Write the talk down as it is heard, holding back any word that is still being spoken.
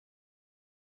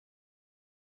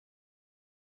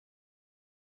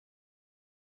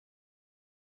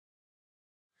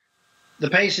the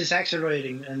pace is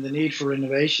accelerating and the need for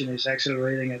innovation is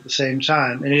accelerating at the same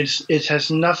time. And it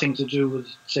has nothing to do with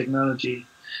technology.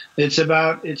 It's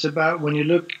about when you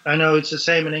look. I know it's the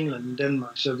same in England and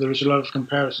Denmark, so there is a lot of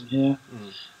comparison here.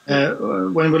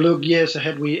 When we look years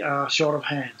ahead, we are short of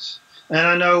hands. And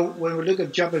I know when we look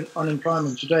at job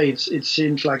unemployment today, it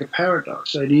seems like a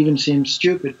paradox. It even seems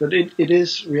stupid, but it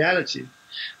is reality.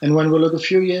 And when we look a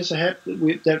few years ahead,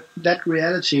 that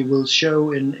reality will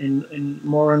show in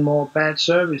more and more bad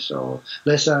service or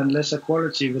lesser and lesser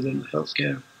quality within the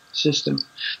healthcare system.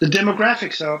 The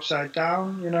demographics are upside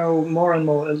down. More and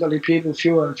more elderly people,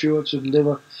 fewer and fewer to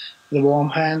deliver the warm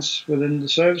hands within the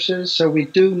services. So we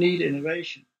do need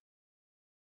innovation.